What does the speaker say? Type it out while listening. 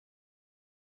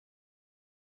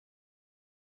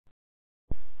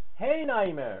Hey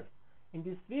KNIMErs! In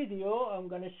this video, I'm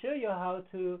going to show you how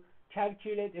to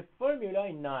calculate a formula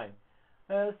in KNIME.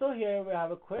 So here we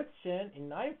have a question in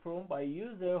KNIME form by a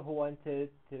user who wanted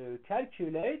to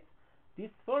calculate this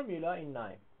formula in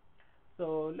KNIME.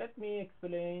 So let me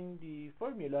explain the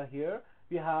formula here.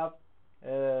 We have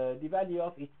the value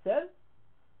of each cell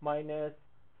minus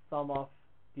sum of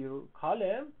the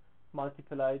column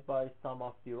multiplied by sum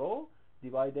of the row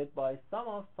divided by sum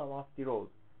of the rows.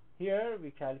 Here we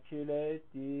calculate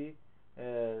the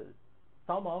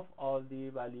sum of all the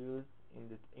values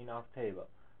in our table.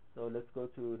 So let's go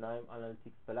to KNIME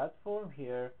Analytics platform.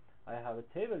 Here I have a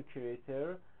table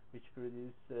creator which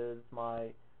produces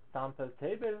my sample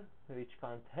table which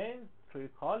contains 3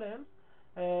 columns.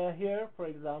 Here, for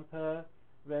example,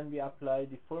 when we apply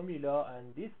the formula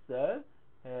on this cell,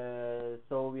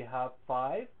 so we have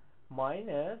 5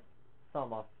 minus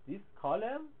sum of this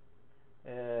column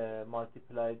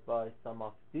multiplied by sum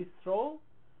of this row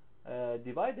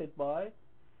divided by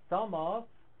sum of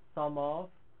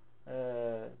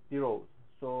the rows.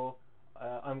 So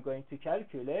I'm going to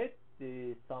calculate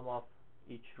the sum of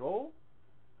each row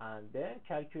and then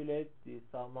calculate the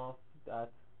sum of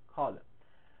that column.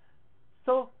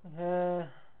 So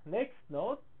next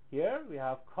note, here we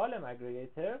have column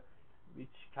aggregator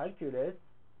which calculates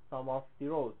sum of the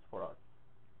rows for us.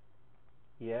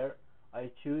 Here I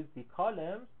choose the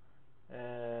columns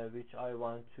which I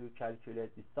want to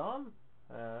calculate the sum,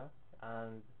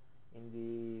 and in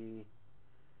the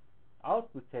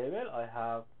output table I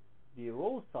have the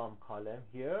row sum column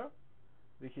here,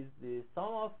 which is the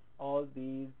sum of all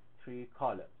these 3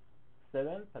 columns.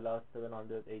 7 plus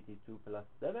 782 plus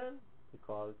 7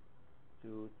 equals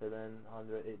to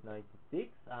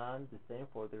 796, and the same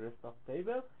for the rest of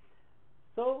table.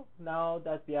 So now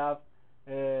that we have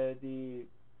the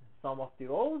sum of the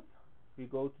rows, we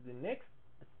go to the next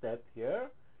step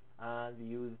here and we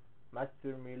use match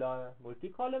formula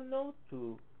multi-column node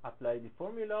to apply the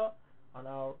formula on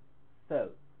our cell.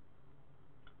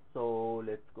 So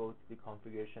let's go to the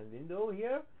configuration window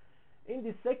here. In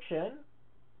this section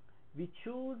we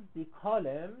choose the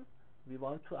column we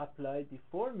want to apply the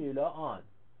formula on.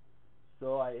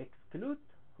 So I exclude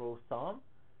row sum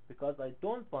because I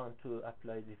don't want to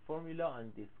apply the formula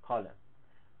on this column,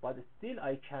 but still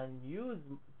I can use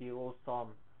the row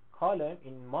sum column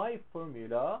in my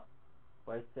formula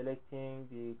by selecting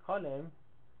the column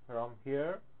from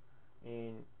here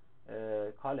in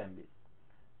column list.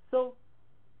 So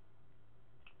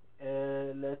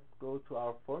let's go to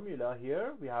our formula.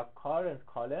 Here we have current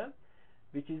column,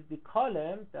 which is the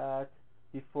column that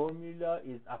the formula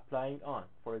is applying on.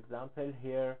 For example,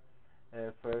 here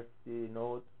first the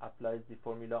node applies the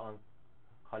formula on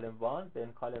column 1,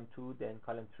 then column 2, then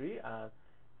column 3, and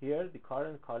here the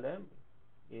current column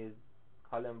is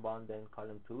column 1, then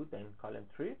column 2, then column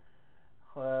 3,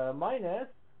 minus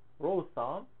row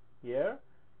sum here,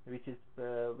 which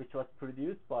was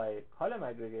produced by column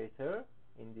aggregator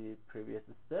in the previous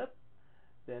step,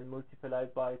 then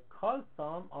multiplied by call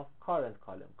sum of current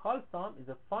column. Call sum is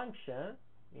a function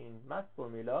in math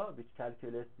formula which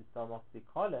calculates the sum of the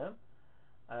column,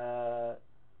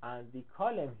 and the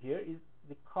column here is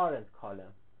the current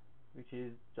column, which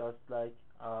is just like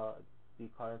the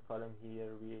current column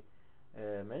here we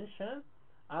mentioned,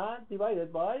 and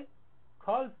divided by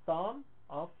call sum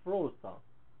of row sum.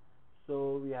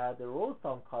 So we had the row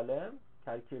sum column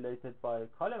calculated by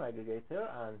column aggregator,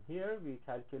 and here we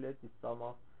calculate the sum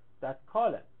of that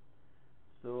column.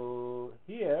 So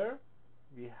here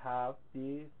we have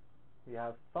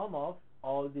sum of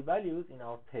all the values in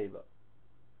our table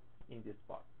in this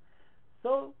part.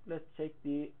 So let's check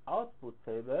the output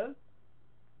table.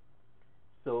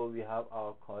 So we have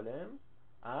our columns,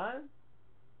 and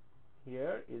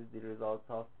here is the result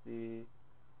of the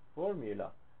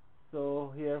formula.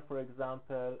 So here, for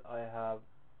example, I have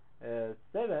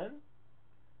 7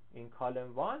 in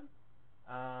column 1,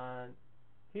 and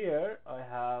here I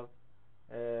have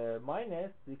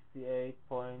minus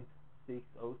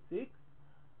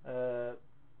 68.606,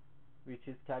 which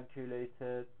is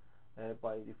calculated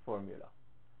by the formula.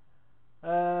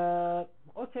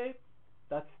 Okay,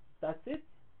 that's it.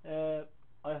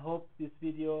 I hope this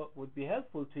video would be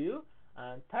helpful to you,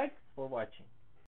 and thanks for watching.